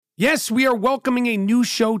Yes, we are welcoming a new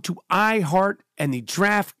show to iHeart and the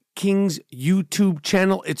DraftKings YouTube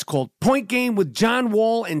channel. It's called Point Game with John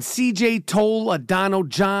Wall and CJ Toledano.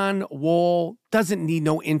 John Wall doesn't need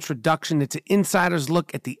no introduction. It's an insider's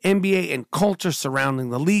look at the NBA and culture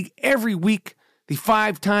surrounding the league. Every week, the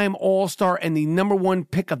five-time All-Star and the number one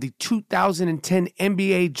pick of the 2010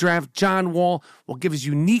 NBA Draft, John Wall, will give his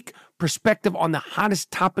unique perspective on the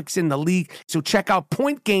hottest topics in the league. So check out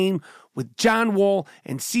Point Game with John Wall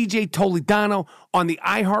and CJ Toledano on the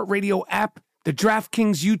iHeartRadio app, the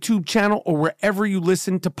DraftKings YouTube channel, or wherever you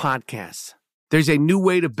listen to podcasts. There's a new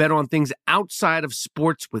way to bet on things outside of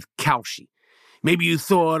sports with Kalshi. Maybe you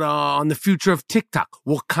thought on the future of TikTok.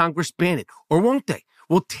 Will Congress ban it? Or won't they?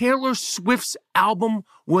 Will Taylor Swift's album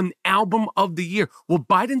win Album of the Year? Will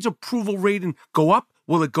Biden's approval rating go up?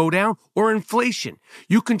 Will it go down? Or inflation?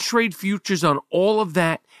 You can trade futures on all of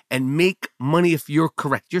that and make money if you're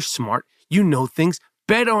correct. You're smart. You know things.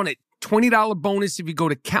 Bet on it. $20 bonus if you go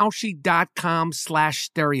to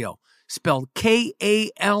Kalshi.com/stereo. Spelled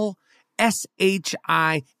Kalshi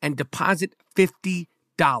and deposit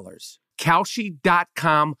 $50.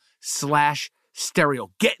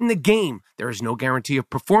 Kalshi.com/stereo. Get in the game. There is no guarantee of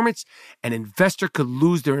performance. An investor could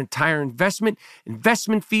lose their entire investment.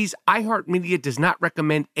 Investment fees. iHeartMedia does not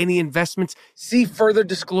recommend any investments. See further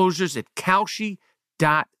disclosures at Kalshi.com.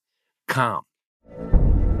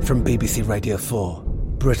 From BBC Radio 4,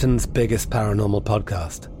 Britain's biggest paranormal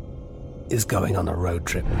podcast is going on a road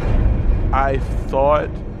trip. I thought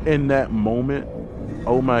in that moment,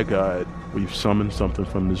 oh my God, we've summoned something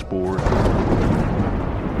from this board.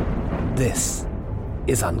 This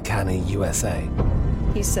is Uncanny USA.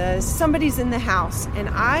 He says, somebody's in the house, and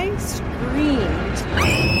I screamed.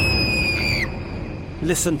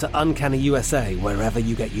 Listen to Uncanny USA wherever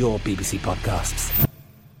you get your BBC podcasts,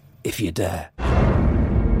 if you dare.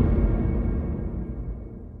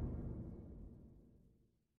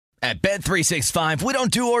 At Bet365, we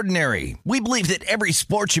don't do ordinary. We believe that every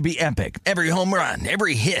sport should be epic. Every home run,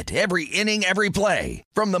 every hit, every inning, every play.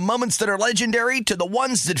 From the moments that are legendary to the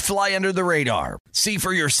ones that fly under the radar. See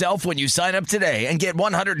for yourself when you sign up today and get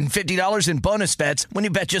 $150 in bonus bets when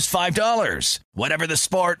you bet just $5. Whatever the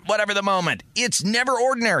sport, whatever the moment, it's never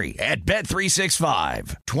ordinary at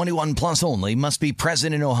Bet365. 21 plus only. Must be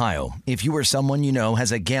present in Ohio. If you or someone you know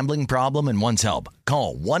has a gambling problem and wants help,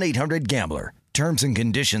 call 1-800-GAMBLER. Terms and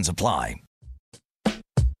conditions apply.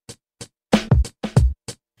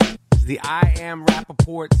 The I Am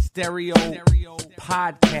Rappaport Stereo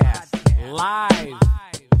Podcast live.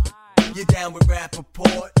 You down with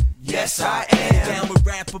Rappaport? Yes, I am. You down with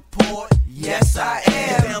Rappaport? Yes, I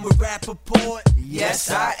am. You down with Rappaport? Yes,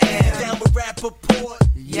 I am. You down with Rappaport?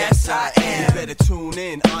 Yes, I am. You better tune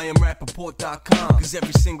in, IamRappaport.com. Cause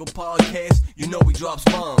every single podcast, you know he drops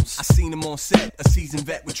bombs. I seen him on set, a seasoned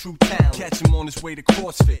vet with true talent. Catch him on his way to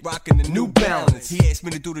CrossFit, rocking the New Balance. He asked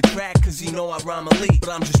me to do the track cause he know I rhyme elite.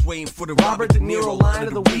 But I'm just waiting for the Robert De Niro line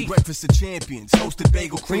of the week. Breakfast of Champions, hosted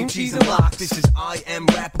bagel, cream cheese, and lox. This is I Am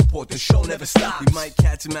Rappaport, the show never stops. We might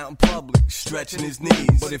catch him out in public, stretching his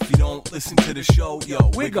knees. But if you don't listen to the show, yo,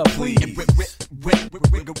 wiggle please.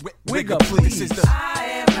 Wiggle please. This is the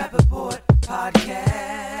I Am Rappaport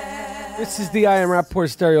Podcast. This is the I Am Rappaport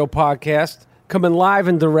Stereo Podcast, coming live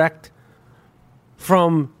and direct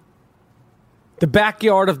from the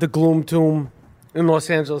backyard of the Gloom Tomb in Los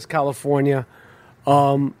Angeles, California.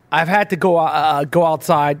 I've had to go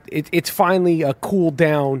outside. It's finally cooled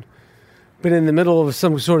down. Been in the middle of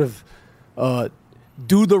some sort of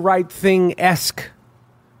do the right thing-esque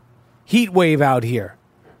heat wave out here.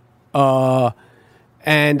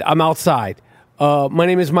 And I'm outside. My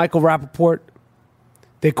name is Michael Rappaport.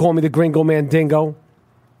 They call me the Gringo Mandingo.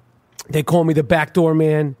 They call me the Backdoor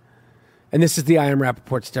Man. And this is the I Am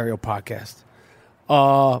Rappaport Stereo Podcast.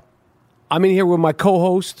 I'm in here with my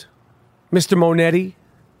co-host, Mr. Monetti.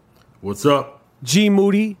 What's up? G.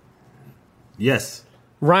 Moody. Yes.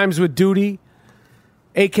 Rhymes with Duty,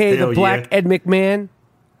 a.k.a. the Black Ed McMahon.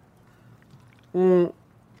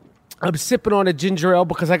 I'm sipping on a ginger ale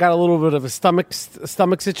because I got a little bit of a stomach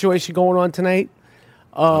situation going on tonight.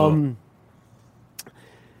 And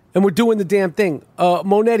we're doing the damn thing.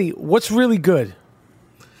 Monetti, what's really good?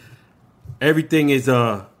 Everything is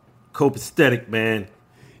copacetic, man.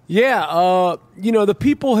 Yeah, the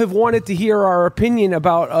people have wanted to hear our opinion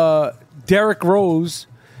about Derrick Rose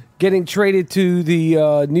getting traded to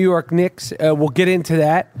the New York Knicks. We'll get into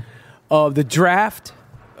that. The draft.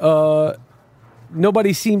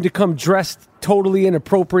 Nobody seemed to come dressed totally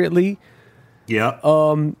inappropriately. Yeah.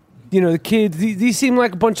 The kids, these seem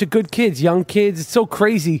like a bunch of good kids, young kids. It's so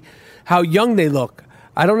crazy how young they look.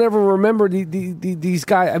 I don't ever remember these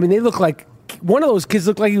guys. I mean, they look like one of those kids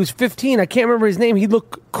looked like he was 15. I can't remember his name. He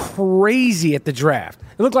looked crazy at the draft.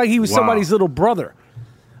 It looked like he was somebody's little brother.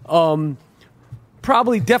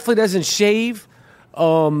 Probably definitely doesn't shave,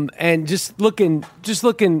 and just looking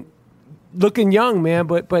young, man.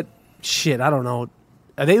 But shit, I don't know.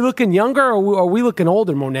 Are they looking younger, or are we looking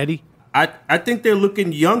older, Monetti? I think they're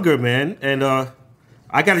looking younger, man. And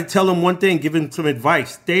I got to tell them one thing, give them some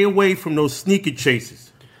advice. Stay away from those sneaker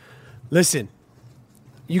chases. Listen,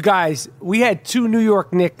 you guys, we had 2 New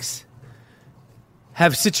York Knicks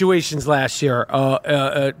have situations last year.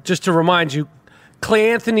 Just to remind you,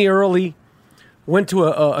 Clay Anthony Early went to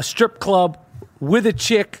a strip club with a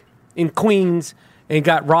chick in Queens and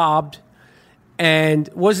got robbed. And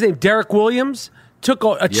what was his name? Derek Williams took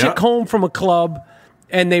a chick home from a club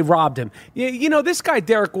and they robbed him. You know, this guy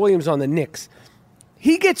Derek Williams on the Knicks,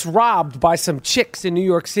 he gets robbed by some chicks in New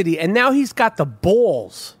York City, and now he's got the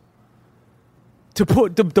balls to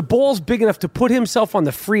put the balls big enough to put himself on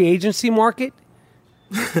the free agency market.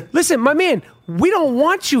 Listen, my man, we don't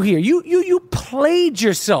want you here. You played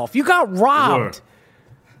yourself. You got robbed.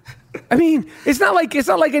 Sure. I mean, it's not like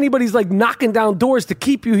anybody's like knocking down doors to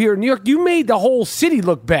keep you here in New York. You made the whole city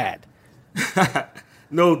look bad.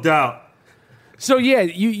 No doubt. So yeah,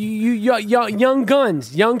 you young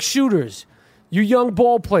guns, young shooters, you young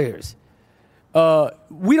ball players.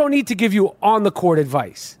 We don't need to give you on the court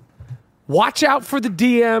advice. Watch out for the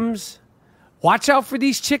DMs. Watch out for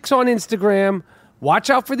these chicks on Instagram. Watch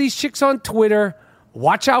out for these chicks on Twitter.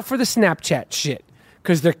 Watch out for the Snapchat shit,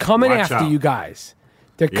 because they're coming after you guys.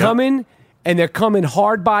 They're coming, and they're coming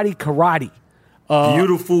hard body karate.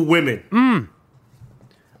 Beautiful women.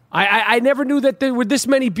 I never knew that there were this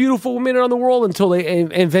many beautiful women on the world until they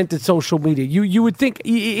invented social media. You would think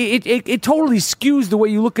it totally skews the way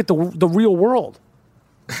you look at the real world.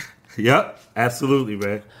 Yep, absolutely,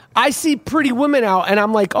 man. I see pretty women out, and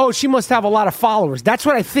I'm like, oh, she must have a lot of followers. That's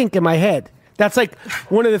what I think in my head. That's like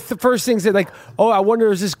one of the first things that, like, oh, I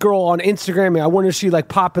wonder, is this girl on Instagram? I wonder if she like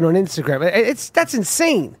popping on Instagram. That's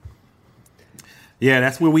insane. Yeah,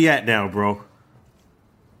 that's where we at now, bro.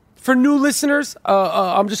 For new listeners,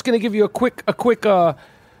 I'm just going to give you a quick the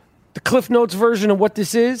Cliff Notes version of what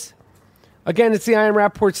this is. Again, it's the I Am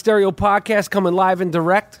Rappaport Stereo Podcast coming live and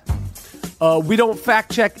direct. We don't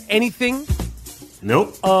fact check anything.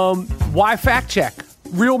 Nope. Why fact check?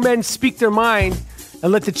 Real men speak their mind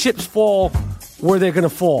and let the chips fall where they're going to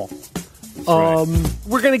fall. Right.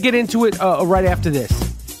 We're going to get into it right after this.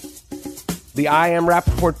 The I Am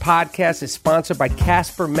Rappaport podcast is sponsored by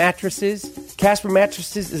Casper Mattresses. Casper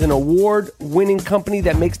Mattresses is an award-winning company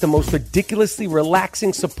that makes the most ridiculously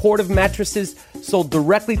relaxing, supportive mattresses sold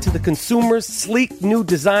directly to the consumers. Sleek, new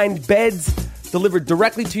designed beds delivered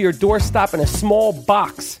directly to your doorstep in a small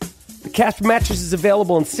box. The Casper mattress is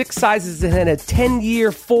available in 6 sizes and a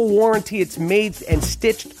 10-year full warranty. It's made and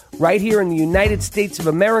stitched right here in the United States of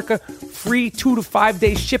America. Free 2 to 5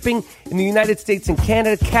 day shipping in the United States and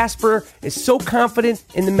Canada. Casper is so confident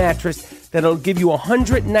in the mattress that it'll give you a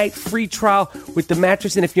 100-night free trial with the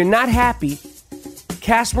mattress. And if you're not happy,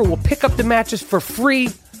 Casper will pick up the mattress for free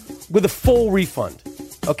with a full refund.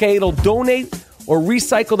 Okay, it'll donate or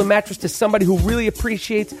recycle the mattress to somebody who really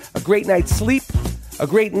appreciates a great night's sleep, a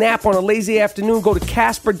great nap on a lazy afternoon. Go to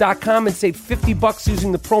Casper.com and save $50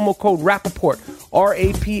 using the promo code Rappaport,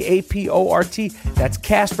 RAPAPORT. That's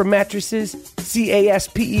Casper Mattresses,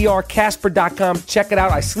 CASPER, Casper.com. Check it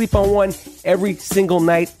out. I sleep on one every single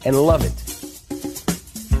night and love it.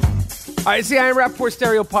 All right, it's the I Am Rappaport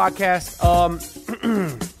Stereo Podcast.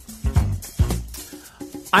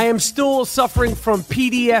 I am still suffering from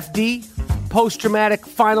PTSD, post-traumatic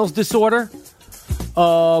finals disorder.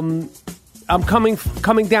 I'm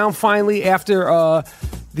coming down finally after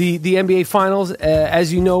the NBA Finals.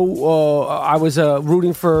 As you know, I was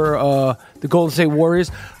rooting for the Golden State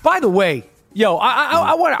Warriors. By the way, yo,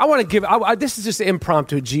 I want to give. This is just an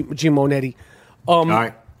impromptu, G Monetti. All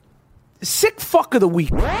right. Sick fuck of the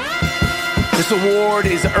week. This award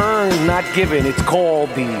is earned, not given. It's called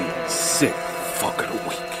the Sick Fuck of the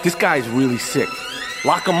Week. This guy's really sick.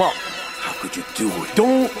 Lock him up. How could you do it?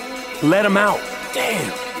 Don't let him out.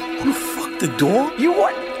 Damn. You fucked the dog? You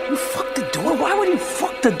what? You fucked the dog? Why would you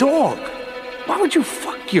fuck the dog? Why would you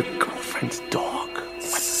fuck your girlfriend's dog?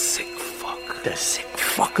 Sick fuck. The sick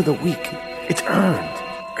fuck of the week. It's earned.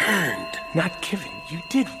 Earned. Not given. You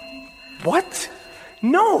did what?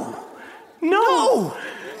 No.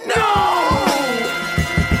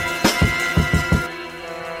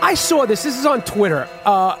 I saw this. This is on Twitter.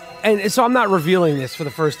 And so I'm not revealing this for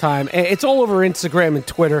the first time. It's all over Instagram and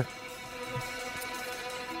Twitter.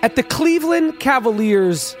 At the Cleveland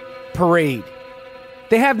Cavaliers parade,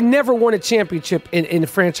 they have never won a championship in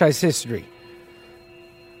franchise history.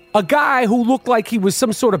 a guy who looked like he was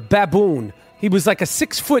some sort of baboon. He was like a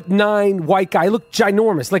 6'9" white guy. He looked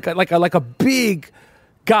ginormous, like a big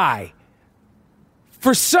guy.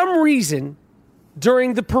 For some reason,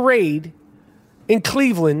 during the parade in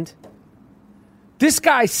Cleveland, this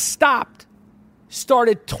guy stopped,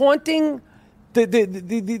 started taunting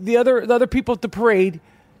the other people at the parade,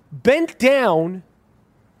 bent down,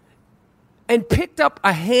 and picked up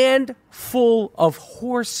a handful of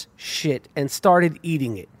horse shit and started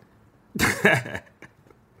eating it.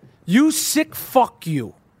 You sick fuck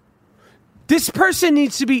you. This person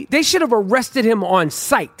needs to be, they should have arrested him on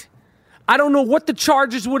sight. I don't know what the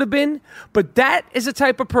charges would have been, but that is the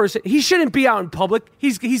type of person, he shouldn't be out in public.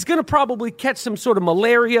 He's going to probably catch some sort of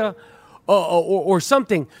malaria or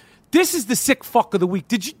something. This is the sick fuck of the week.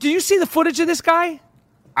 Did you see the footage of this guy?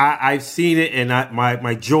 I've seen it, and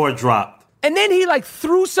my jaw dropped. And then he like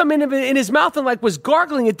threw some in his mouth and like was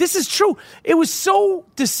gargling it. This is true. It was so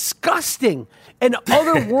disgusting and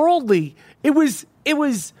otherworldly. It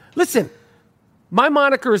was. Listen, my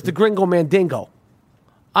moniker is the Gringo Mandingo.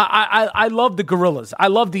 I love the gorillas. I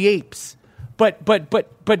love the apes. But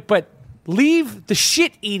leave the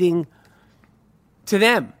shit eating to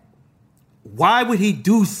them. Why would he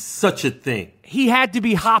do such a thing? He had to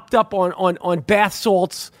be hopped up on bath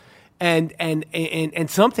salts and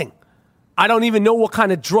something. I don't even know what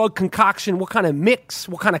kind of drug concoction, what kind of mix,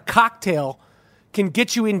 what kind of cocktail can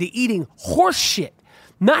get you into eating horse shit.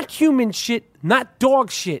 Not human shit, not dog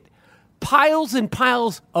shit. Piles and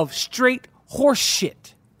piles of straight horse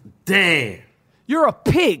shit. Damn. You're a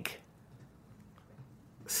pig.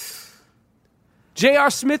 J.R.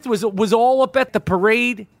 Smith was all up at the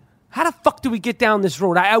parade. How the fuck do we get down this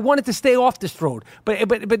road? I wanted to stay off this road.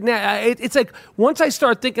 But now it's like once I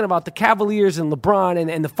start thinking about the Cavaliers and LeBron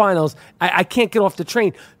and the finals, I can't get off the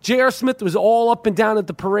train. J.R. Smith was all up and down at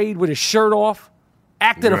the parade with his shirt off,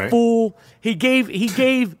 acting a fool. He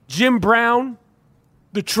gave Jim Brown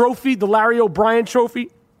the trophy, the Larry O'Brien trophy.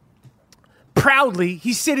 Proudly,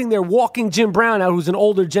 he's sitting there walking Jim Brown out, who's an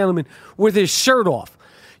older gentleman, with his shirt off.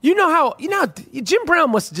 You know how Jim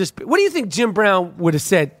Brown must have just... What do you think Jim Brown would have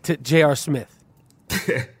said to J.R. Smith?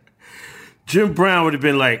 Jim Brown would have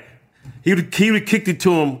been like... He would have kicked it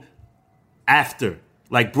to him after.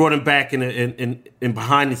 Like, brought him back in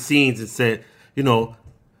behind the scenes and said,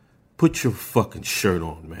 put your fucking shirt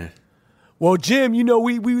on, man. Well, Jim,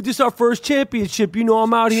 we this is our first championship.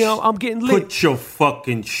 I'm out here. I'm getting lit. Put your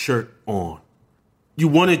fucking shirt on. You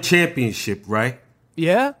won a championship, right?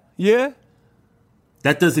 Yeah.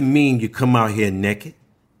 That doesn't mean you come out here naked.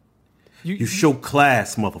 You show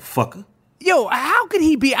class, motherfucker. Yo, how could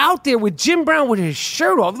he be out there with Jim Brown with his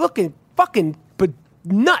shirt off looking fucking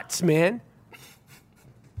nuts, man?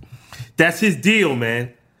 That's his deal,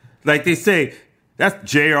 man. Like they say,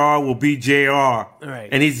 that's JR will be JR. Right.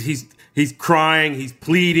 And he's crying, he's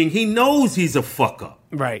pleading. He knows he's a fuck up.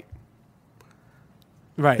 Right.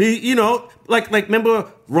 He, like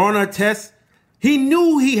remember Ron Artest? He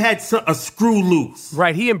knew he had a screw loose.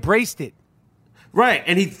 Right, he embraced it. Right,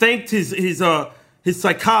 and he thanked his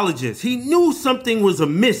psychologist. He knew something was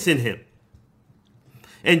amiss in him.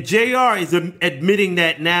 And JR is admitting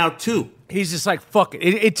that now, too. He's just like, fuck it.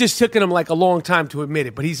 It just took him like a long time to admit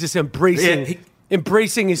it, but he's just embracing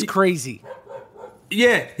his crazy.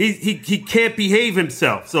 Yeah, he can't behave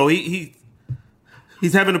himself, so he's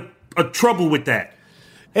having a trouble with that.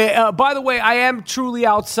 By the way, I am truly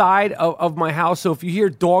outside of my house, so if you hear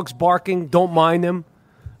dogs barking, don't mind them.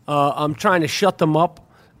 I'm trying to shut them up,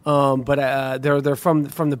 but they're from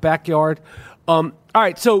the backyard. All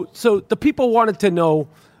right, so the people wanted to know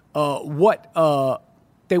what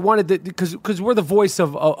they wanted to, because we're the voice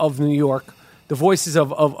of New York, the voices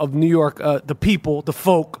of New York, the people, the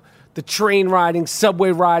folk, the train riding,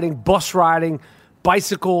 subway riding, bus riding,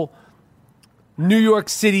 bicycle, New York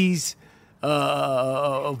City's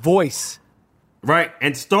voice. Right,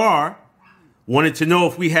 and Star wanted to know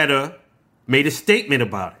if we had made a statement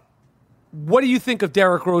about it. What do you think of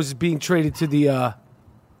Derrick Rose being traded to the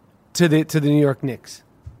New York Knicks?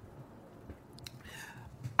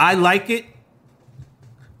 I like it,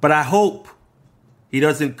 but I hope he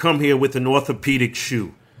doesn't come here with an orthopedic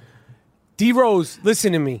shoe. D Rose,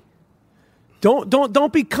 listen to me.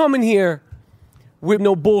 Don't be coming here with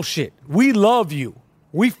no bullshit. We love you.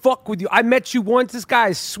 We fuck with you. I met you once. This guy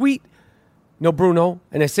is sweet. No Bruno,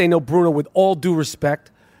 and I say no Bruno with all due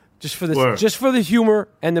respect, just for the humor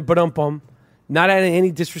and the ba-dum-bum, not out of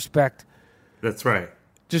any disrespect. That's right.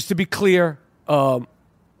 Just to be clear,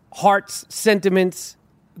 hearts, sentiments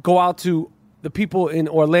go out to the people in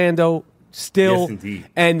Orlando still. Yes, indeed.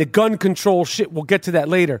 And the gun control shit, we'll get to that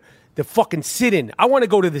later. the fucking sit-in. I want to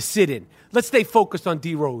go to the sit-in. Let's stay focused on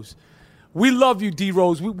D Rose. We love you, D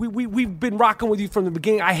Rose. We've been rocking with you from the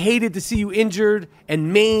beginning. I hated to see you injured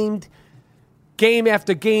and maimed game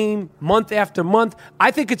after game, month after month. I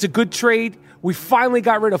think it's a good trade. We finally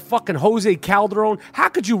got rid of fucking Jose Calderon. How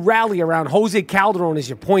could you rally around Jose Calderon as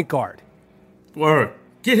your point guard? Word.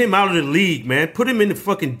 Get him out of the league, man. Put him in the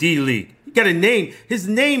fucking D League. He got a name. His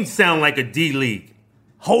name sound like a D League.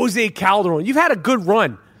 Jose Calderon. You've had a good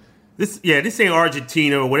run. This ain't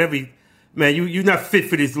Argentina or whatever. Man, you're not fit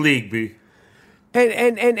for this league, B.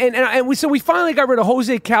 So we finally got rid of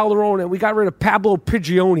Jose Calderon and we got rid of Pablo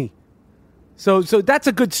Prigioni. So that's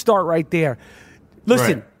a good start right there.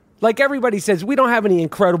 Listen, right. Like everybody says, we don't have any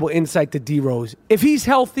incredible insight to D Rose. If he's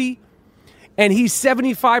healthy and he's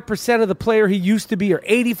 75% of the player he used to be or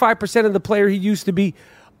 85% of the player he used to be,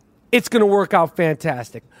 it's going to work out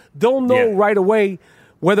fantastic. They'll know right away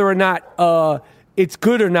whether or not it's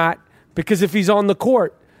good or not, because if he's on the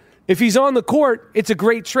court. If he's on the court, it's a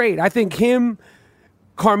great trade. I think him,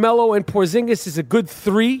 Carmelo, and Porzingis is a good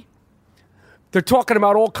 3. They're talking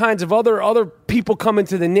about all kinds of other people coming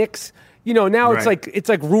to the Knicks. You know, now it's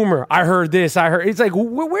like rumor. I heard this. I heard. It's like,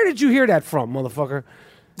 where did you hear that from, motherfucker?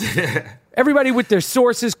 Everybody with their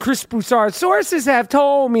sources. Chris Broussard. Sources have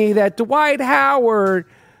told me that Dwight Howard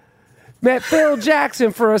met Phil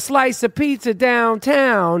Jackson for a slice of pizza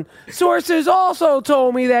downtown. Sources also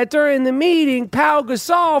told me that during the meeting, Pau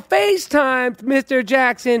Gasol FaceTimed Mr.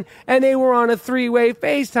 Jackson and they were on a 3-way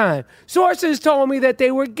FaceTime. Sources told me that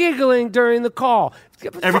they were giggling during the call.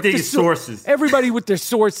 Everything is sources. Everybody with their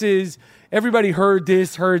sources. Everybody heard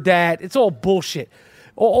this, heard that. It's all bullshit.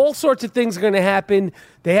 All sorts of things are going to happen.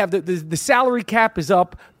 They have the salary cap is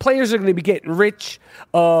up. Players are going to be getting rich.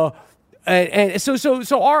 And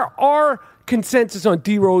so our consensus on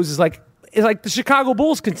D Rose is like the Chicago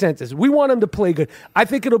Bulls consensus. We want him to play good. I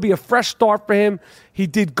think it'll be a fresh start for him. He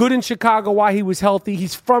did good in Chicago while he was healthy.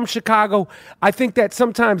 He's from Chicago. I think that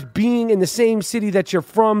sometimes being in the same city that you're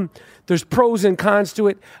from, there's pros and cons to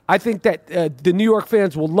it. I think that the New York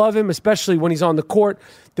fans will love him, especially when he's on the court.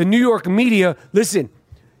 The New York media, listen,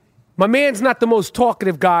 my man's not the most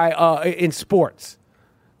talkative guy in sports.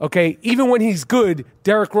 Okay, even when he's good,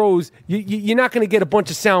 Derrick Rose, you're not going to get a bunch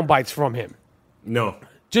of sound bites from him. No.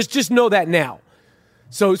 Just know that now.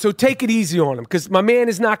 So take it easy on him, because my man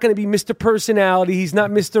is not going to be Mr. Personality. He's not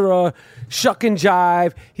Mr. Shuck and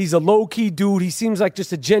Jive. He's a low-key dude. He seems like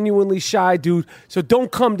just a genuinely shy dude. So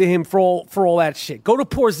don't come to him for all that shit. Go to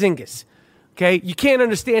Porzingis, okay? You can't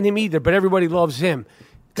understand him either, but everybody loves him.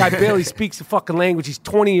 Guy barely speaks the fucking language. He's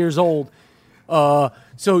 20 years old.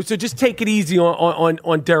 So just take it easy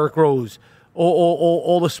on Derrick Rose,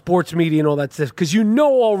 all the sports media and all that stuff, because you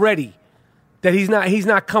know already that he's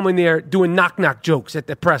not coming there doing knock jokes at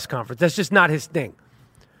the press conference. That's just not his thing.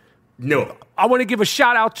 No. I want to give a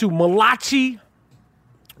shout out to Malachi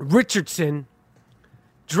Richardson,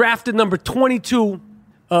 drafted number 22,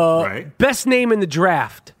 best name in the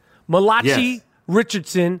draft. Malachi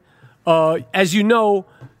Richardson. As you know,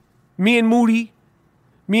 me and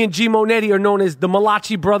G Monetti are known as the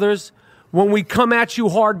Malachi brothers. When we come at you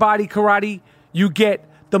hard body karate, you get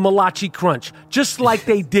the Malachi crunch, just like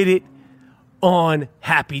they did it on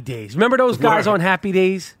Happy Days. Remember those guys on Happy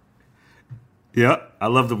Days? Yeah, I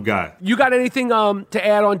love them guys. You got anything to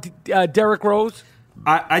add on Derrick Rose?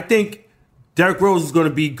 I think Derrick Rose is going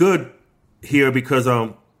to be good here because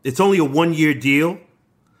it's only a 1-year deal,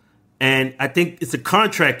 and I think it's a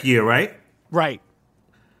contract year, right? Right.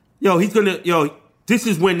 This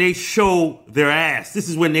is when they show their ass. This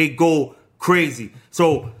is when they go crazy.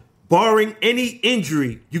 So, barring any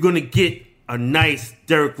injury, you're going to get a nice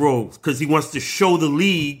Derrick Rose because he wants to show the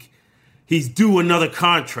league he's due another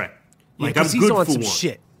contract. Like, I'm he's good on for some one.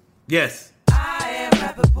 shit. Yes. I Am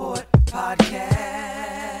Rappaport Podcast.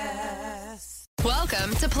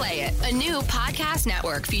 Welcome to Play It, a new podcast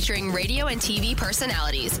network featuring radio and TV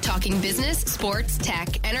personalities talking business, sports,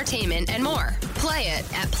 tech, entertainment, and more. Play it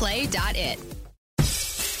at play.it.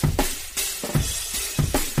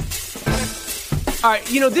 All right,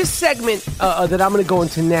 this segment that I'm going to go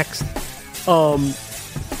into next, I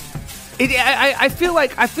feel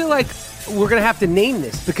like we're going to have to name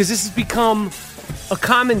this because this has become a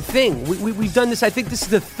common thing. We've done this. I think this is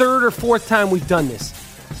the 3rd or 4th time we've done this.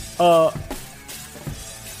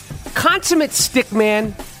 Consummate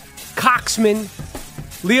stickman, coxman,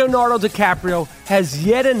 Leonardo DiCaprio has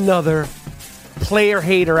yet another player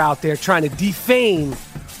hater out there trying to defame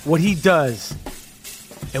what he does.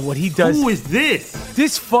 And what he does... Who is this?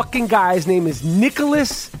 This fucking guy's name is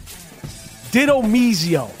Nicholas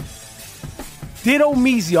Dittomizio.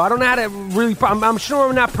 Diddomizio. I don't know how to really... I'm sure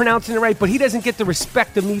I'm not pronouncing it right, but he doesn't get the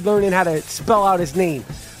respect of me learning how to spell out his name.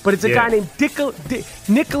 But it's a guy named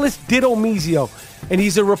Nicholas Diddomizio, and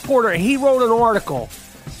he's a reporter, and he wrote an article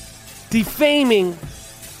defaming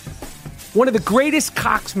one of the greatest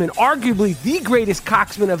cocksmen, arguably the greatest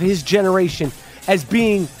cocksman of his generation, as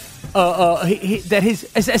being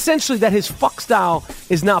essentially that his fuck style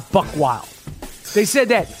is not buck wild. They said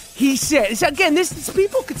that he said, again, this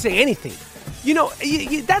people could say anything. You know,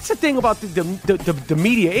 that's the thing about the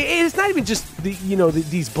media. It's not even just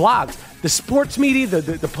these blogs, the sports media,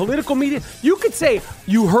 the political media. You could say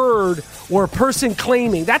you heard or a person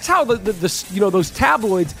claiming. That's how those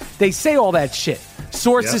tabloids, they say all that shit.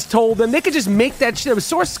 Sources told them. They could just make that shit.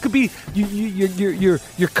 Sources could be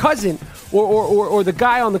your cousin or the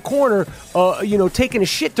guy on the corner, taking a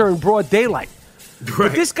shit during broad daylight. Right.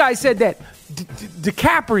 But this guy said that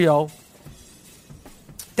DiCaprio,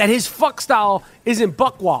 that his fuck style isn't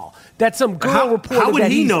buck wild. That some girl reported. How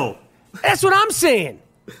would he know? That's what I'm saying.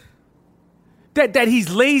 That he's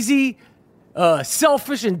lazy,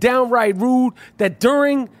 selfish, and downright rude. That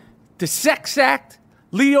during the sex act,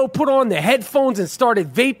 Leo put on the headphones and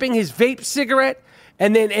started vaping his vape cigarette,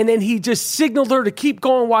 and then he just signaled her to keep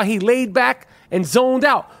going while he laid back and zoned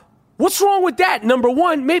out. What's wrong with that? Number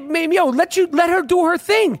one, maybe let her do her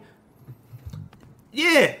thing.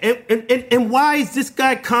 Yeah, and why is this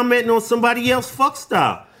guy commenting on somebody else's fuck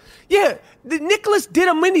style? Yeah, Nicholas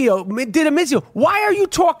Diddomizio. Why are you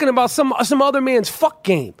talking about some other man's fuck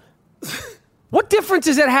game? What difference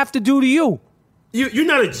does that have to do to you? You're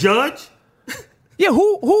not a judge. Yeah,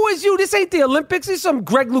 who is you? This ain't the Olympics. This is some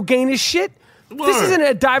Greg Louganis shit. Word. This isn't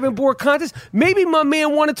a diving board contest. Maybe my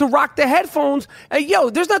man wanted to rock the headphones. And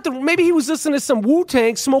there's nothing. Maybe he was listening to some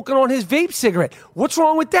Wu-Tang smoking on his vape cigarette. What's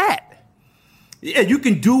wrong with that? Yeah, you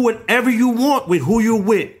can do whatever you want with who you're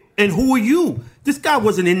with. And who are you? This guy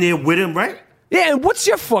wasn't in there with him, right? Yeah, and what's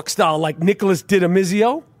your fuck style like, Nicholas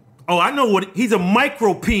Diddomizio? Oh, I know what he's a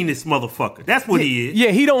micro penis motherfucker. That's what he is.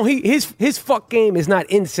 Yeah, his fuck game is not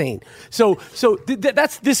insane. So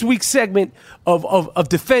that's this week's segment of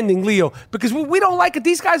defending Leo, because we don't like it.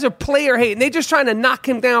 These guys are player hating. They're just trying to knock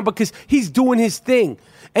him down because he's doing his thing,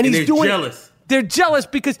 and he's doing jealous. They're jealous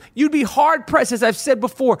because you'd be hard-pressed, as I've said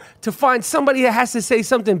before, to find somebody that has to say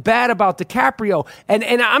something bad about DiCaprio. And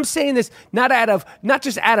I'm saying this not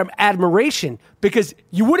just out of admiration, because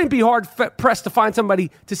you wouldn't be hard-pressed to find somebody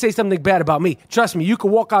to say something bad about me. Trust me, you can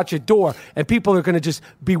walk out your door and people are going to just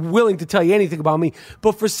be willing to tell you anything about me.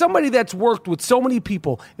 But for somebody that's worked with so many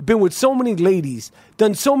people, been with so many ladies,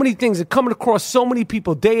 done so many things, and coming across so many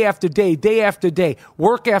people day after day, day after day,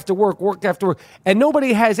 work after work, work after work, and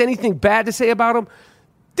nobody has anything bad to say about him,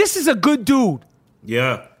 this is a good dude.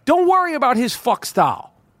 Yeah. Don't worry about his fuck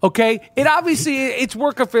style, okay? It's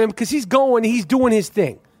working for him because he's doing his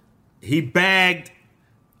thing. He bagged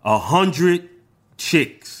 100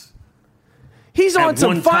 chicks. He's on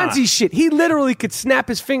some Fonzie shit. He literally could snap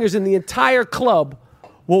his fingers and the entire club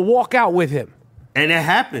will walk out with him. And it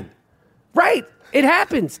happened. Right. It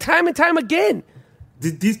happens time and time again.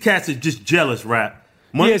 These cats are just jealous, Rap.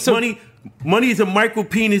 Money is a micro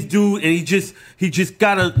penis dude, and he just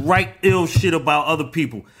gotta write ill shit about other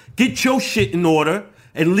people. Get your shit in order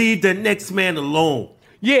and leave the next man alone.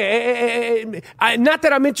 Yeah, not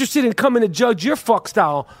that I'm interested in coming to judge your fuck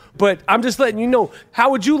style, but I'm just letting you know,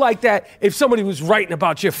 how would you like that if somebody was writing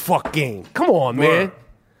about your fuck game? Come on, man.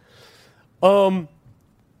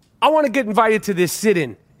 I want to get invited to this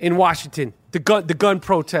sit-in in Washington, the gun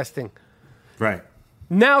protesting. Right.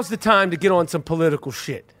 Now's the time to get on some political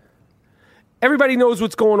shit. Everybody knows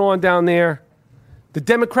what's going on down there. The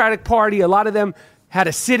Democratic Party, a lot of them had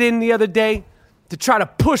a sit-in the other day to try to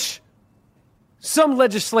push some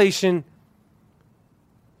legislation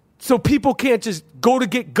so people can't just go to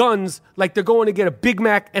get guns like they're going to get a Big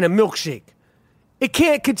Mac and a milkshake. It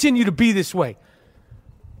can't continue to be this way.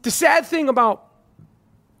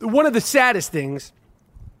 One of the saddest things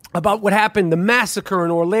about what happened, the massacre in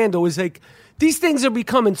Orlando, is like these things are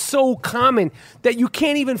becoming so common that you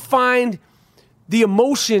can't even find the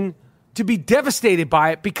emotion to be devastated by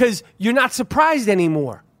it because you're not surprised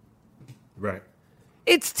anymore. Right.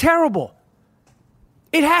 It's terrible.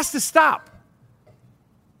 It has to stop.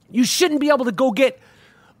 You shouldn't be able to go get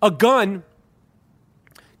a gun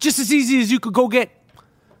just as easy as you could go get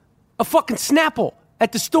a fucking Snapple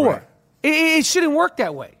at the store. Right. It shouldn't work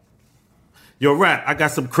that way. Yo, Rap, I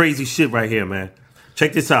got some crazy shit right here, man.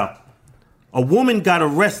 Check this out. A woman got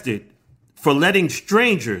arrested for letting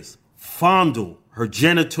strangers fondle her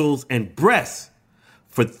genitals and breasts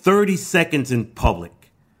for 30 seconds in public.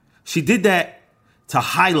 She did that to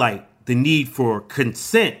highlight the need for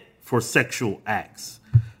consent for sexual acts.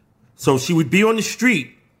 So she would be on the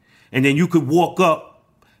street, and then you could walk up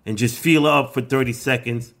and just feel her up for 30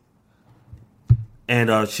 seconds.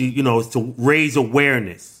 And she, it's to raise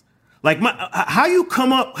awareness. Like, how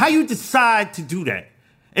you decide to do that?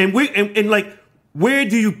 And where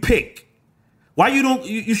do you pick? Why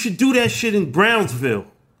you should do that shit in Brownsville.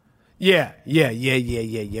 Yeah.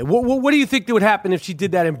 What do you think that would happen if she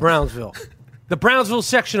did that in Brownsville? The Brownsville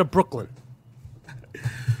section of Brooklyn.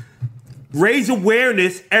 Raise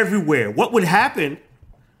awareness everywhere. What would happen?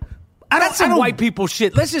 That's some white people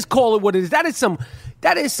shit. Let's just call it what it is. That is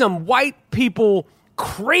some white people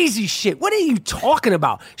crazy shit. What are you talking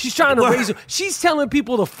about? She's trying to she's telling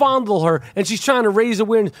people to fondle her, and she's trying to raise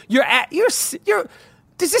awareness.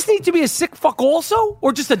 Does this need to be a sick fuck also,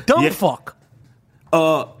 or just a dumb fuck?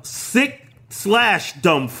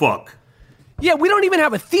 Sick/dumb fuck. Yeah, we don't even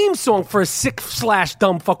have a theme song for a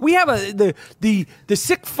sick/dumb fuck. We have the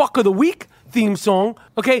sick fuck of the week theme song,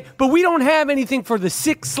 okay? But we don't have anything for the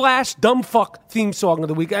sick/dumb fuck theme song of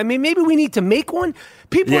the week. I mean, maybe we need to make one.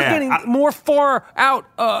 People are getting more far out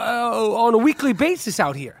on a weekly basis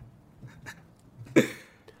out here.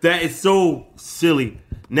 That is so silly.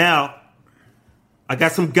 Now, I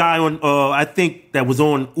got some guy on, I think that was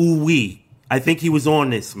on Ooh Wee. I think he was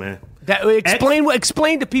on this, man.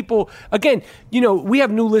 Explain to people again. We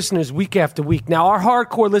have new listeners week after week. Now, our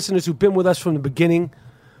hardcore listeners who've been with us from the beginning,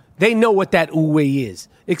 they know what that ooh-wee is.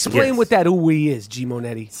 Explain what that ooh-wee is, G.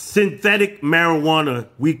 Monetti. Synthetic marijuana,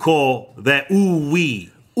 we call that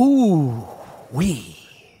ooh-wee. Ooh-wee.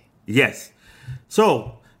 Yes.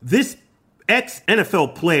 So, this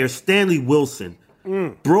ex-NFL player, Stanley Wilson,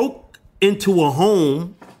 broke into a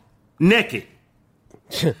home naked.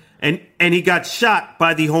 and he got shot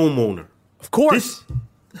by the homeowner. Of course.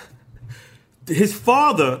 His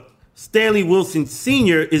father, Stanley Wilson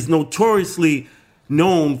Sr., is notoriously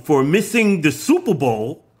known for missing the Super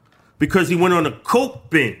Bowl because he went on a coke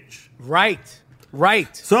binge. Right.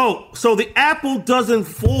 So the apple doesn't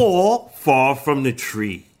fall far from the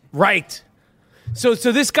tree. Right. So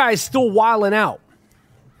this guy is still wilding out.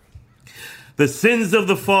 The sins of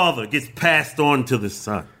the father gets passed on to the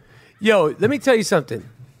son. Yo, let me tell you something.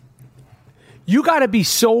 You got to be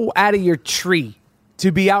so out of your tree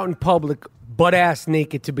to be out in public butt-ass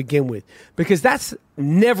naked to begin with, because that's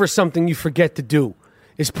never something you forget to do,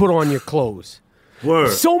 is put on your clothes.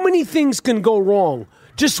 Word. So many things can go wrong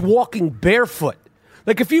just walking barefoot.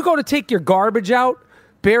 Like if you go to take your garbage out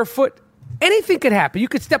barefoot, anything could happen. You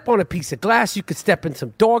could step on a piece of glass. You could step in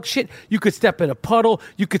some dog shit. You could step in a puddle.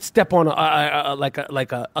 You could step on like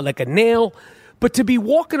a nail. But to be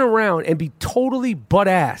walking around and be totally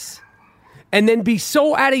butt-ass and then be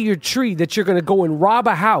so out of your tree that you're going to go and rob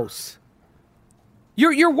a house,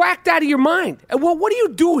 you're whacked out of your mind. Well, what do you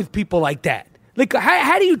do with people like that? Like,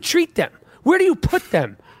 how do you treat them? Where do you put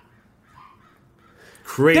them?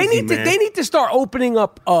 Crazy, man. They need to start opening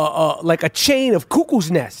up like a chain of Cuckoo's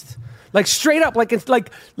Nest. Like straight up, like it's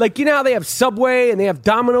like how they have Subway and they have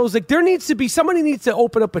Domino's. Like somebody needs to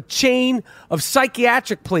open up a chain of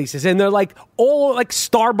psychiatric places, and they're like all like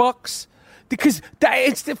Starbucks, because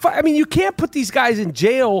you can't put these guys in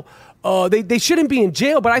jail. They shouldn't be in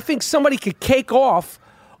jail, but I think somebody could cake off,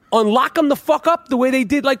 unlock them the fuck up the way they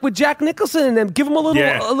did like with Jack Nicholson, and then give them a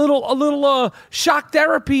little shock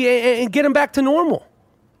therapy and get them back to normal.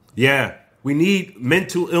 Yeah. We need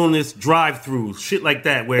mental illness drive-throughs, shit like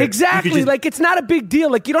that. Where exactly, like it's not a big deal.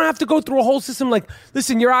 Like you don't have to go through a whole system. Like,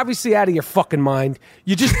 listen, you're obviously out of your fucking mind.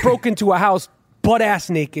 You just broke into a house butt-ass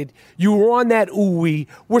naked. You were on that ooh-wee.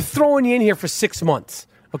 We're throwing you in here for 6 months,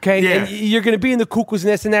 okay? Yeah. And you're going to be in the Cuckoo's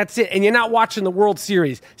Nest, and that's it. And you're not watching the World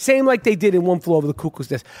Series. Same like they did in One Flew Over the Cuckoo's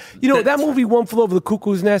Nest. That movie, One Flew Over the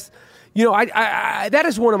Cuckoo's Nest, I that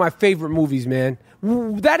is one of my favorite movies, man.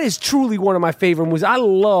 That is truly one of my favorite movies. I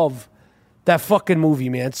love that fucking movie,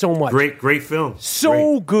 man, so much. Great film.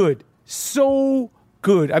 Good. So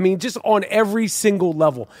good. I mean, just on every single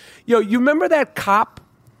level. You remember that cop?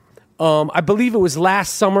 I believe it was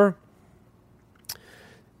last summer.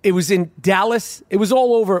 It was in Dallas. It was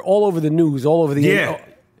all over the news, all over the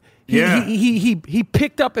Yeah. He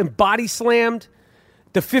picked up and body slammed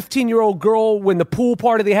the 15-year-old girl when the pool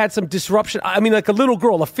party, they had some disruption. I mean, like a little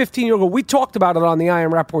girl, a 15-year-old girl. We talked about it on the I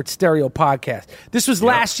Am Rappaport Stereo podcast. This was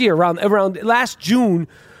last year, around last June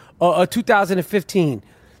 2015.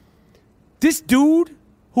 This dude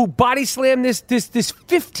who body slammed this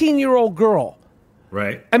 15-year-old girl.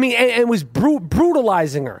 Right. I mean, and was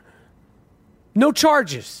brutalizing her. No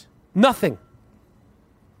charges. Nothing.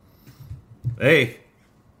 Hey,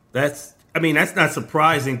 that's not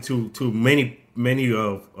surprising to many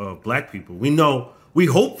of black people. We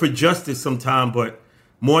hope for justice sometime, but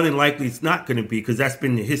more than likely it's not going to be, because that's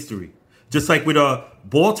been the history. Just like with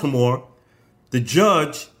Baltimore, the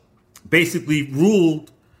judge basically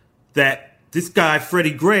ruled that this guy,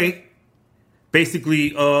 Freddie Gray,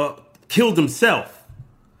 basically killed himself.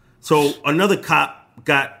 So another cop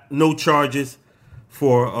got no charges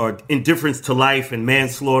for indifference to life and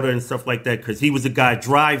manslaughter and stuff like that, because he was the guy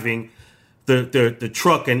driving the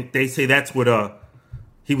truck, and they say that's what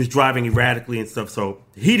he was driving erratically and stuff. So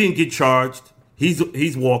he didn't get charged.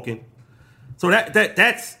 He's walking. So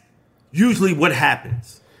that's usually what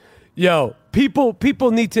happens. Yo,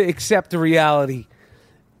 people need to accept the reality,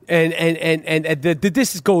 and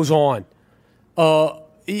this goes on.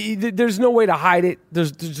 There's no way to hide it.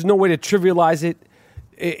 There's no way to trivialize it.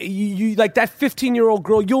 You like that 15-year-old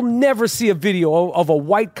girl. You'll never see a video of a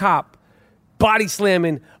white cop body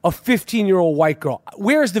slamming a 15-year-old white girl.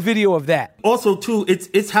 Where's the video of that? Also, too,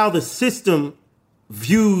 it's how the system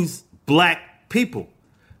views black people.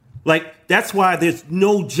 Like, that's why there's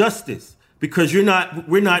no justice, because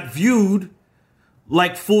we're not viewed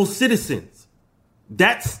like full citizens.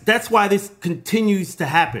 That's why this continues to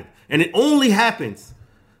happen, and it only happens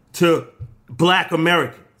to black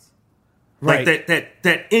Americans. Right. Like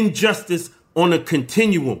that injustice on a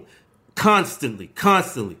continuum, constantly.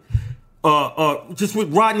 Just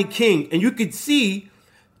with Rodney King, and you could see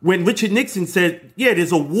when Richard Nixon said, "Yeah,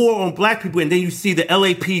 there's a war on black people," and then you see the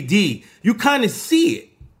LAPD. You kind of see it,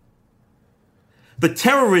 the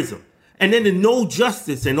terrorism, and then the no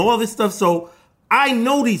justice and all this stuff. So I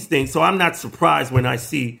know these things, so I'm not surprised when I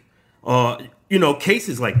see,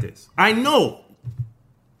 cases like this. I know.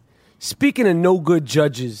 Speaking of no good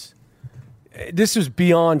judges, this was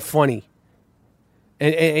beyond funny,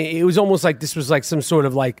 and it was almost like this was like some sort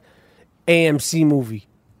of like AMC movie.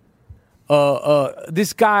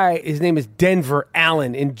 This guy, his name is Denver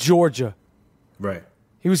Allen in Georgia. Right.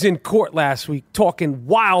 He was in court last week talking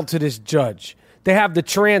wild to this judge. They have the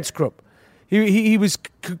transcript. He was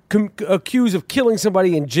accused of killing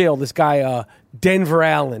somebody in jail. This guy, Denver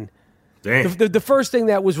Allen. Damn. The first thing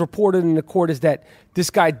that was reported in the court is that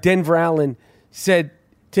this guy, Denver Allen, said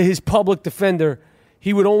to his public defender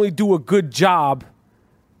he would only do a good job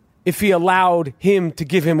if he allowed him to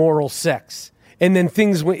give him oral sex. And then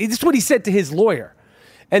things went. This is what he said to his lawyer.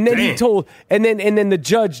 And then he told, and then the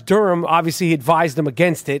judge Durham obviously advised him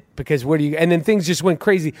against it, because and then things just went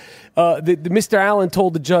crazy. Mr. Allen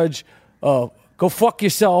told the judge, "Go fuck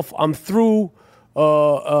yourself. I'm through."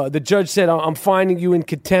 The judge said, "I'm finding you in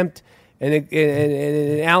contempt," and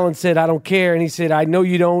Allen said, "I don't care," and he said, "I know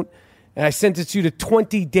you don't." And I sentence you to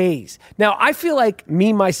 20 days. Now, I feel like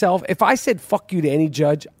myself, if I said fuck you to any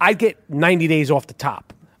judge, I'd get 90 days off the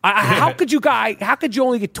top. How could you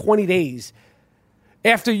only get 20 days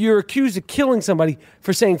after you're accused of killing somebody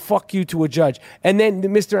for saying fuck you to a judge? And then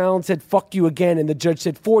Mr. Allen said fuck you again, and the judge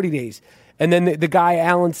said 40 days. And then the guy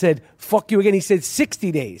Allen said fuck you again. He said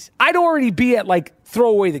 60 days. I'd already be at like throw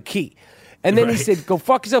away the key. And then he said go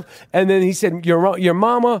fuck yourself. And then he said your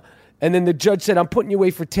mama. And then the judge said, "I'm putting you away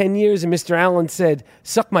for 10 years." And Mr. Allen said,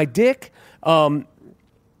 "Suck my dick." And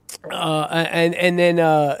then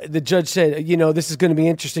the judge said, "This is going to be an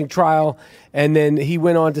interesting trial." And then he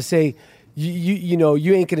went on to say,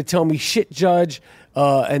 you ain't going to tell me shit, judge."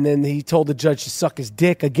 And then he told the judge to suck his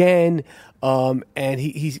dick again. And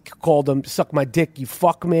he called him, "Suck my dick, you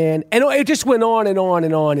fuck man." And it just went on and on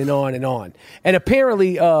and on and on and on. And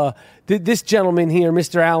apparently this gentleman here,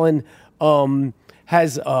 Mr. Allen,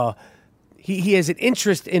 has... He has an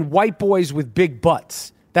interest in white boys with big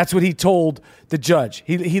butts. That's what he told the judge.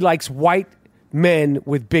 He likes white men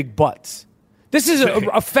with big butts. This is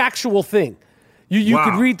a factual thing. You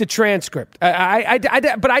could read the transcript.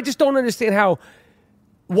 But I just don't understand how.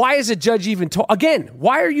 Why is a judge even again?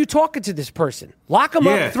 Why are you talking to this person? Lock him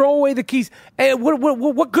up, throw away the keys. And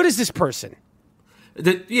what good is this person?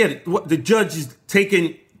 The judge is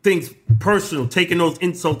taking things personal, taking those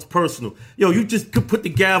insults personal. You just could put the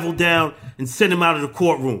gavel down and send him out of the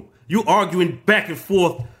courtroom. You arguing back and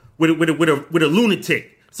forth with a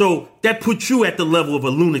lunatic. So that puts you at the level of a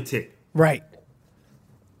lunatic. Right.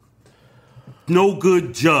 No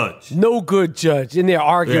good judge. No good judge. And they're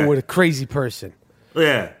arguing with a crazy person.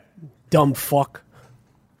 Yeah. Dumb fuck.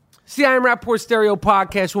 See, I Am Rappaport Stereo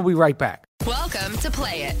Podcast. We'll be right back. Welcome to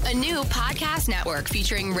Play It, a new podcast network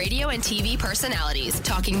featuring radio and TV personalities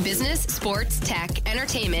talking business, sports, tech,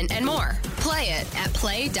 entertainment, and more. Play it at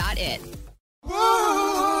play.it.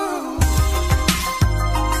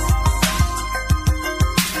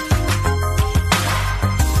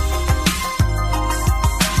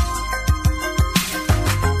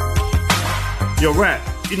 Yo, Rap,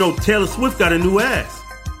 Taylor Swift got a new ass.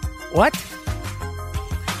 What?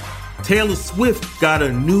 Taylor Swift got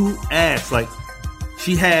a new ass. Like,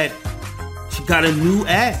 she got a new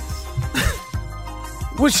ass.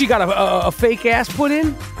 What, she got a fake ass put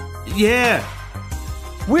in? Yeah.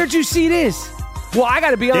 Where'd you see this? Well, I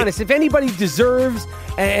gotta be honest. If anybody deserves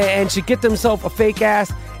and should get themselves a fake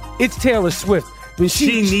ass, it's Taylor Swift. I mean,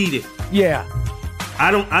 she need it. Yeah.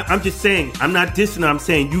 I'm just saying. I'm not dissing her. I'm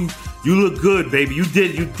saying you look good, baby. You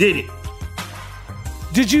did it.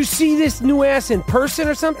 Did you see this new ass in person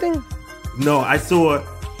or something? No, I saw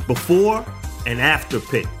her before and after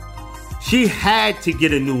pic. She had to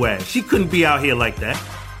get a new ass. She couldn't be out here like that.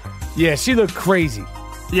 Yeah, she looked crazy.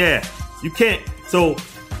 Yeah, you can't. So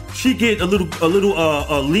she get a little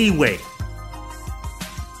leeway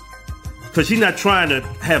because she's not trying to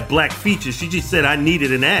have black features. She just said I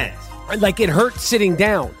needed an ass. Like, it hurt sitting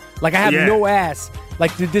down. Like, I have no ass.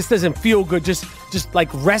 Like, this doesn't feel good. Just like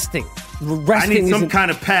resting. I need some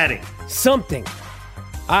kind of padding. Something.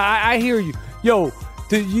 I hear you. Yo,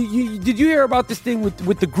 did you hear about this thing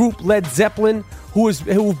with the group Led Zeppelin,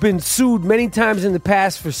 who've been sued many times in the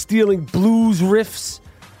past for stealing blues riffs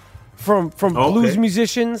from blues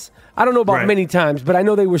musicians? I don't know about many times, but I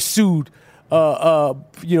know they were sued, for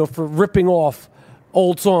ripping off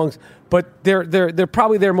old songs. But they're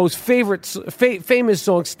probably their most famous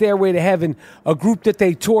song, "Stairway to Heaven," a group that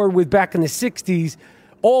they toured with back in the '60s.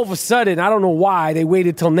 All of a sudden, I don't know why they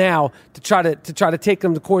waited till now to try to take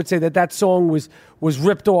them to court, say that song was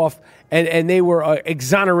ripped off, and they were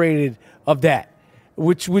exonerated of that.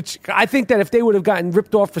 Which I think that if they would have gotten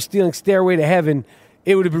ripped off for stealing "Stairway to Heaven,"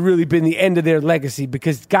 it would have really been the end of their legacy.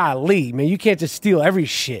 Because golly, man, you can't just steal every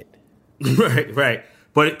shit. Right.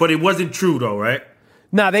 But it wasn't true though, right?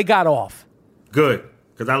 Nah, they got off. Good,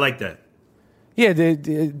 because I like that. Yeah,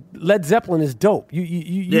 the Led Zeppelin is dope.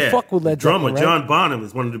 You fuck with Led Zeppelin, right? John Bonham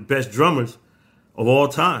is one of the best drummers of all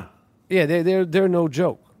time. Yeah, they're no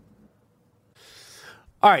joke.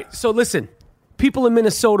 All right, so listen, people in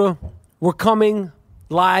Minnesota, we're coming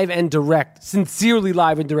live and direct, sincerely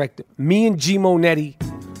live and direct. Me and G Monetti,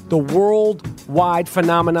 the worldwide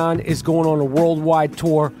phenomenon, is going on a worldwide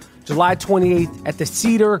tour. July 28th at the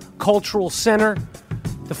Cedar Cultural Center.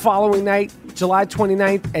 The following night, July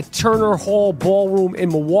 29th, at Turner Hall Ballroom in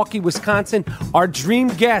Milwaukee, Wisconsin. Our dream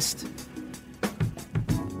guest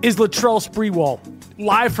is Latrell Sprewell,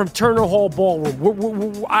 live from Turner Hall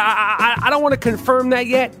Ballroom. I don't want to confirm that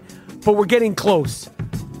yet, but we're getting close.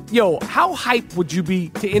 Yo, how hype would you be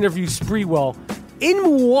to interview Sprewell in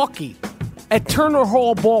Milwaukee at Turner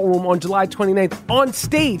Hall Ballroom on July 29th on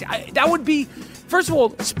stage? That would be, first of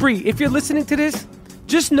all, Spree, if you're listening to this,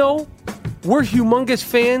 just know we're humongous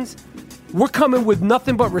fans. We're coming with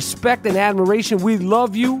nothing but respect and admiration. We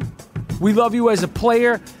love you. We love you as a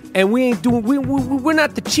player, and we're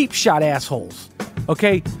not the cheap shot assholes.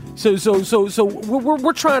 Okay? So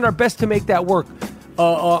we're trying our best to make that work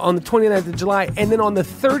on the 29th of July. And then on the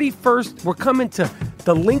 31st, we're coming to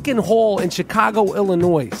the Lincoln Hall in Chicago,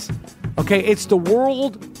 Illinois. Okay? It's the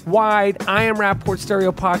worldwide I Am Rapaport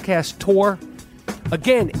Stereo Podcast tour.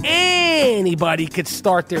 Again, anybody could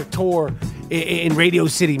start their tour in Radio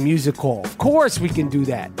City Music Hall. Of course we can do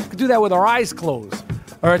that. We can do that with our eyes closed,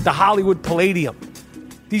 or at the Hollywood Palladium.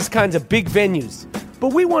 These kinds of big venues.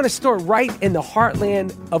 But we want to start right in the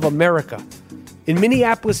heartland of America, in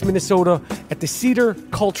Minneapolis, Minnesota, at the Cedar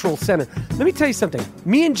Cultural Center. Let me tell you something.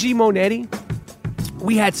 Me and G Monetti,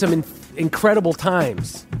 we had some incredible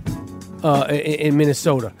times in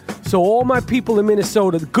Minnesota. So all my people in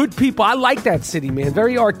Minnesota, good people, I like that city, man.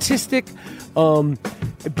 Very artistic,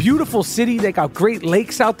 a beautiful city. They got great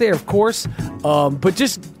lakes out there, of course. But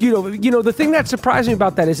just, you know, the thing that surprised me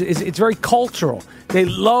about that is it's very cultural. They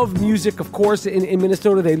love music, of course, in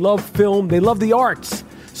Minnesota. They love film. They love the arts.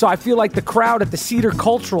 So I feel like the crowd at the Cedar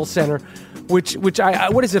Cultural Center, which what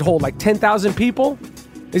does it hold, like 10,000 people?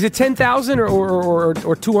 Is it 10,000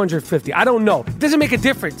 or 250? I don't know. It doesn't make a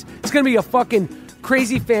difference. It's going to be a fucking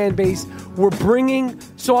crazy fan base. We're bringing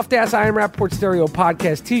Soft Ass I Am Rapaport Stereo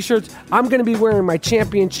Podcast t-shirts. I'm going to be wearing my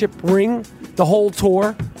championship ring the whole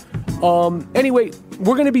tour. Anyway,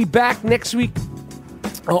 we're going to be back next week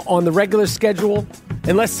on the regular schedule,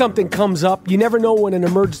 unless something comes up. You never know when an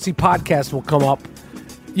emergency podcast will come up.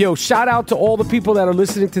 Yo, shout out to all the people that are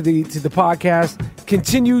listening to the podcast.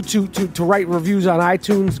 Continue to write reviews on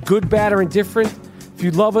iTunes, good, bad, or indifferent. If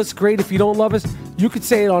you love us, great. If you don't love us, you could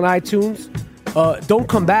say it on iTunes. Don't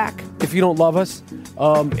come back if you don't love us.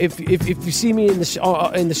 If you see me in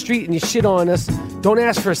the street and you shit on us, don't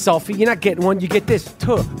ask for a selfie. You're not getting one. You get this.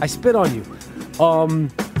 Tuh, I spit on you.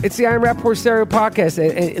 It's the I Am Rapaport Stereo Podcast,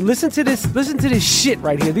 and listen to this shit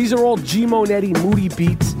right here. These are all G Monetti Moody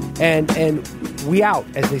beats, and we out,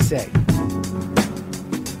 as they say.